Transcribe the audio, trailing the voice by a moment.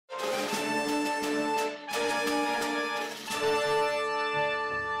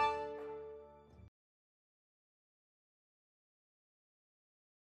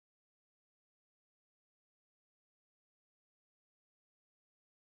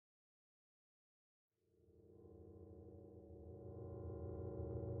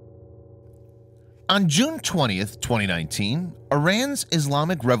On June 20th, 2019, Iran's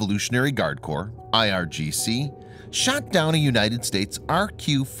Islamic Revolutionary Guard Corps, IRGC, shot down a United States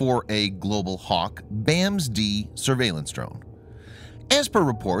RQ-4A Global Hawk BAMS-D surveillance drone. As per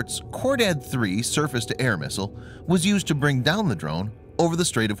reports, Cordad-3 surface-to-air missile was used to bring down the drone over the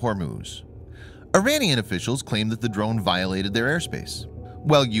Strait of Hormuz. Iranian officials claimed that the drone violated their airspace,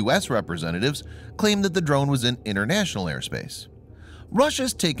 while U.S. representatives claimed that the drone was in international airspace.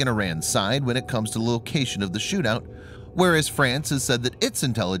 Russia's taken Iran's side when it comes to the location of the shootout, whereas France has said that its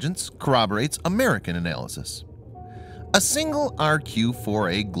intelligence corroborates American analysis. A single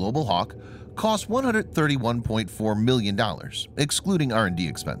RQ-4A Global Hawk costs $131.4 million, excluding R&D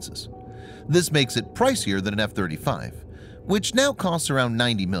expenses. This makes it pricier than an F-35, which now costs around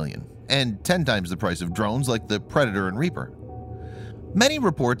 $90 million, and 10 times the price of drones like the Predator and Reaper. Many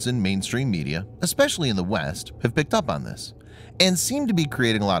reports in mainstream media, especially in the West, have picked up on this, and seem to be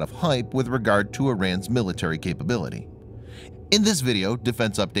creating a lot of hype with regard to Iran's military capability. In this video,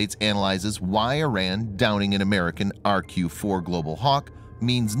 Defense Updates analyzes why Iran downing an American RQ-4 Global Hawk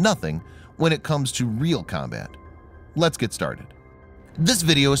means nothing when it comes to real combat. Let's get started. This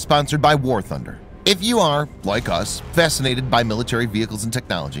video is sponsored by War Thunder. If you are, like us, fascinated by military vehicles and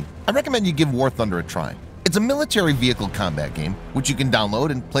technology, I recommend you give War Thunder a try. It's a military vehicle combat game which you can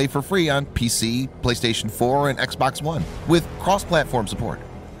download and play for free on PC, PlayStation 4, and Xbox One with cross-platform support.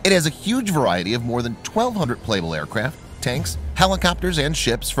 It has a huge variety of more than 1,200 playable aircraft, tanks, helicopters, and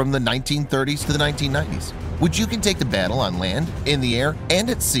ships from the 1930s to the 1990s, which you can take to battle on land, in the air, and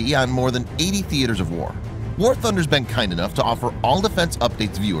at sea on more than 80 theaters of war. War Thunder's been kind enough to offer all Defense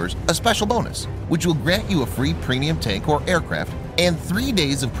Updates viewers a special bonus, which will grant you a free premium tank or aircraft and 3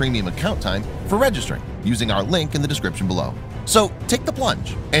 days of premium account time for registering using our link in the description below. So take the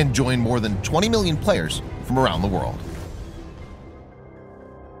plunge and join more than 20 million players from around the world.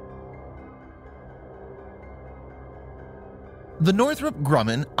 The Northrop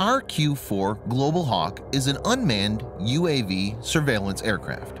Grumman RQ-4 Global Hawk is an unmanned UAV surveillance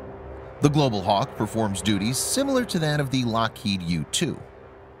aircraft. The Global Hawk performs duties similar to that of the Lockheed U-2.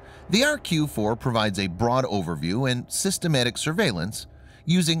 The RQ-4 provides a broad overview and systematic surveillance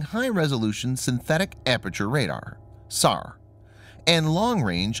using high-resolution synthetic aperture radar (SAR) and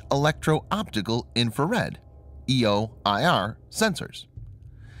long-range electro-optical infrared (EO/IR) sensors.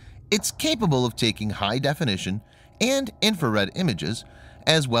 It's capable of taking high-definition and infrared images,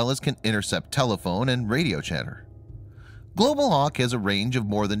 as well as can intercept telephone and radio chatter. Global Hawk has a range of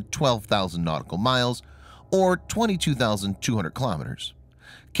more than 12,000 nautical miles or 22,200 kilometers,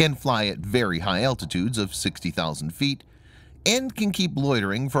 can fly at very high altitudes of 60,000 feet, and can keep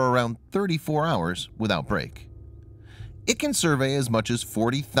loitering for around 34 hours without break. It can survey as much as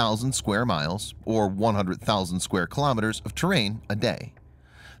 40,000 square miles or 100,000 square kilometers of terrain a day.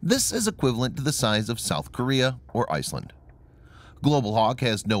 This is equivalent to the size of South Korea or Iceland. Global Hawk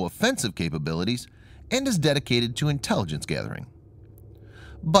has no offensive capabilities and is dedicated to intelligence gathering.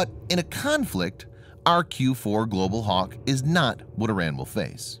 But in a conflict, RQ-4 Global Hawk is not what Iran will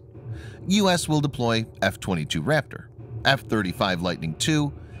face. U.S. will deploy F-22 Raptor, F-35 Lightning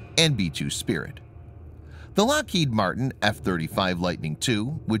II, and B-2 Spirit. The Lockheed Martin F-35 Lightning II,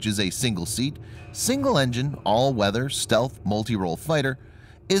 which is a single-seat, single-engine, all-weather, stealth, multi-role fighter,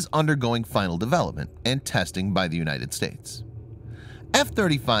 is undergoing final development and testing by the United States.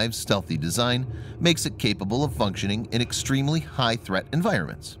 F-35's stealthy design makes it capable of functioning in extremely high-threat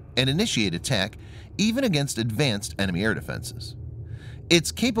environments and initiate attack even against advanced enemy air defenses.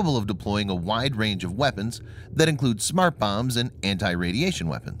 It's capable of deploying a wide range of weapons that include smart bombs and anti-radiation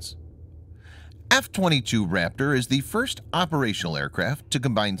weapons. F-22 Raptor is the first operational aircraft to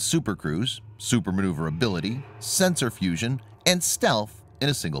combine supercruise, super maneuverability, sensor fusion, and stealth in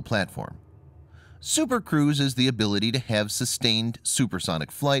a single platform. Supercruise is the ability to have sustained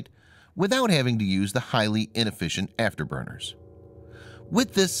supersonic flight without having to use the highly inefficient afterburners.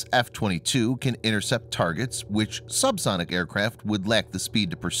 With this, F-22 can intercept targets which subsonic aircraft would lack the speed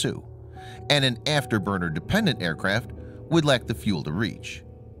to pursue, and an afterburner-dependent aircraft would lack the fuel to reach.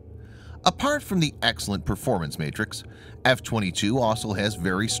 Apart from the excellent performance matrix, F-22 also has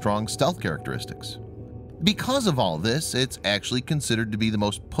very strong stealth characteristics. Because of all this, it's actually considered to be the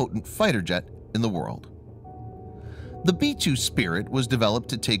most potent fighter jet in the world. The B-2 Spirit was developed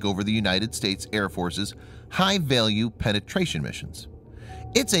to take over the United States Air Force's high-value penetration missions.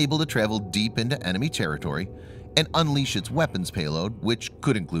 It's able to travel deep into enemy territory and unleash its weapons payload, which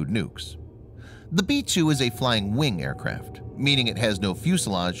could include nukes. The B-2 is a flying wing aircraft, meaning it has no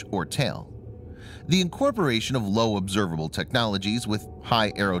fuselage or tail. The incorporation of low observable technologies with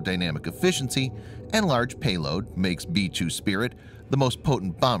high aerodynamic efficiency and large payload makes B-2 Spirit the most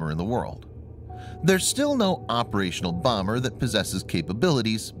potent bomber in the world. There's still no operational bomber that possesses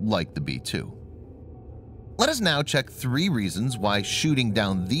capabilities like the B-2. Let us now check 3 reasons why shooting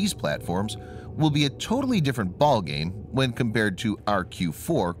down these platforms will be a totally different ballgame when compared to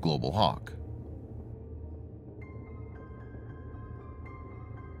RQ-4 Global Hawk.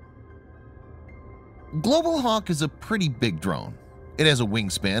 Global Hawk is a pretty big drone. It has a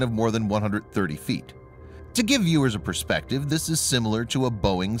wingspan of more than 130 feet. To give viewers a perspective, this is similar to a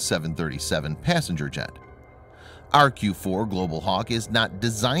Boeing 737 passenger jet. RQ-4 Global Hawk is not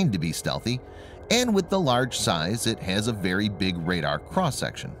designed to be stealthy, and with the large size, it has a very big radar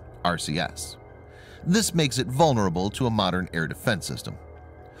cross-section, RCS. This makes it vulnerable to a modern air defense system.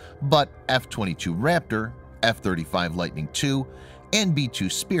 But F-22 Raptor, F-35 Lightning II, and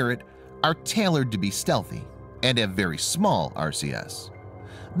B-2 Spirit are tailored to be stealthy and have very small RCS.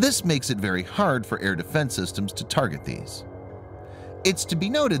 This makes it very hard for air defense systems to target these. It's to be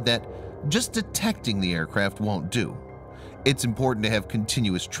noted that just detecting the aircraft won't do. It's important to have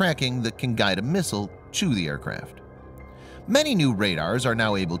continuous tracking that can guide a missile to the aircraft. Many new radars are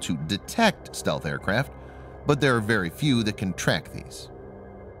now able to detect stealth aircraft, but there are very few that can track these.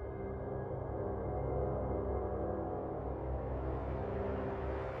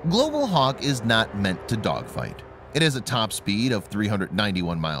 Global Hawk is not meant to dogfight. It has a top speed of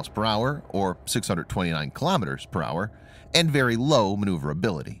 391 miles per hour or 629 kilometers per hour and very low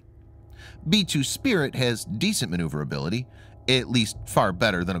maneuverability. B-2 Spirit has decent maneuverability, at least far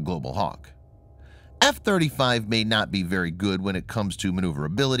better than a Global Hawk. F-35 may not be very good when it comes to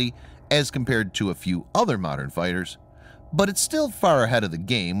maneuverability as compared to a few other modern fighters, but it's still far ahead of the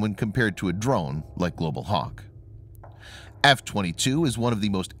game when compared to a drone like Global Hawk. F-22 is one of the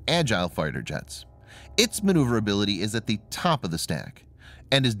most agile fighter jets. Its maneuverability is at the top of the stack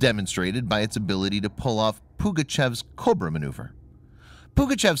and is demonstrated by its ability to pull off Pugachev's Cobra maneuver.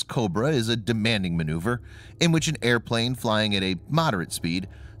 Pugachev's Cobra is a demanding maneuver in which an airplane flying at a moderate speed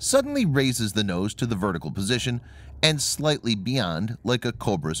suddenly raises the nose to the vertical position and slightly beyond like a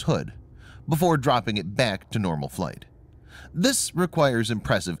Cobra's hood, before dropping it back to normal flight. This requires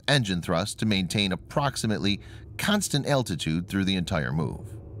impressive engine thrust to maintain approximately constant altitude through the entire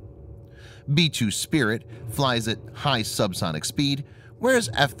move. B-2 Spirit flies at high subsonic speed, whereas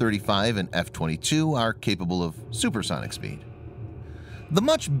F-35 and F-22 are capable of supersonic speed. The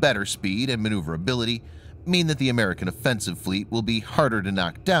much better speed and maneuverability mean that the American offensive fleet will be harder to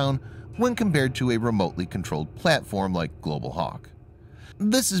knock down when compared to a remotely controlled platform like Global Hawk.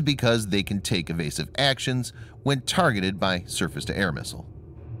 This is because they can take evasive actions when targeted by surface-to-air missile.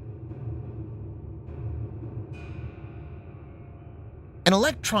 An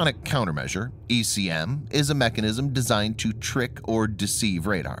electronic countermeasure, ECM, is a mechanism designed to trick or deceive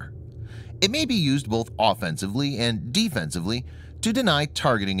radar. It may be used both offensively and defensively to deny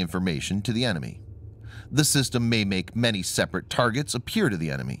targeting information to the enemy. The system may make many separate targets appear to the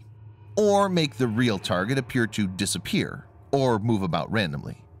enemy, or make the real target appear to disappear or move about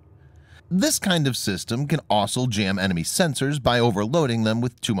randomly. This kind of system can also jam enemy sensors by overloading them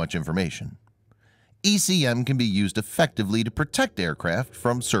with too much information. ECM can be used effectively to protect aircraft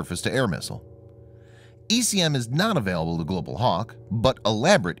from surface-to-air missile. ECM is not available to Global Hawk, but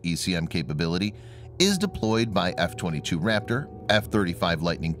elaborate ECM capability is deployed by F-22 Raptor, F-35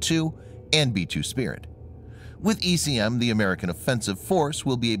 Lightning II, and B-2 Spirit. With ECM, the American offensive force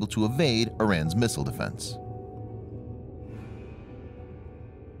will be able to evade Iran's missile defense.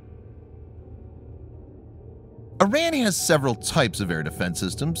 Iran has several types of air defense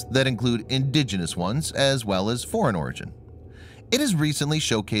systems that include indigenous ones as well as foreign origin. It has recently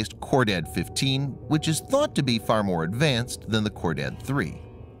showcased Khordad-15, which is thought to be far more advanced than the Khordad-3.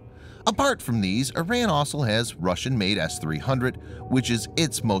 Apart from these, Iran also has Russian-made S-300, which is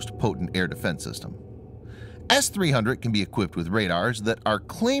its most potent air defense system. S-300 can be equipped with radars that are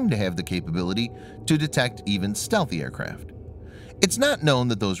claimed to have the capability to detect even stealthy aircraft. It's not known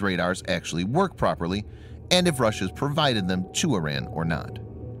that those radars actually work properly, and if Russia's provided them to Iran or not.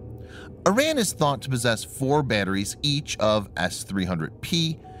 Iran is thought to possess 4 batteries each of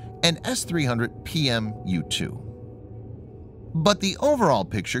S-300P and S-300PM-U2. But the overall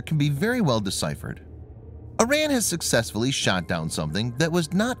picture can be very well deciphered. Iran has successfully shot down something that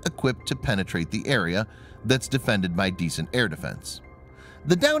was not equipped to penetrate the area that's defended by decent air defense.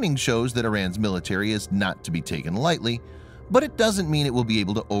 The downing shows that Iran's military is not to be taken lightly, but it doesn't mean it will be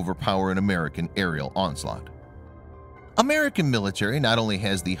able to overpower an American aerial onslaught. American military not only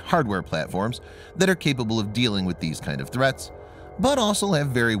has the hardware platforms that are capable of dealing with these kind of threats, but also have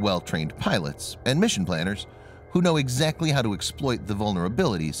very well-trained pilots and mission planners who know exactly how to exploit the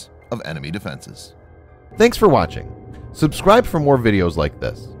vulnerabilities of enemy defenses. Thanks for watching. Subscribe for more videos like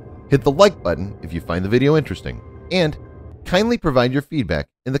this. Hit the like button if you find the video interesting, and kindly provide your feedback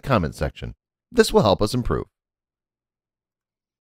in the comment section. This will help us improve.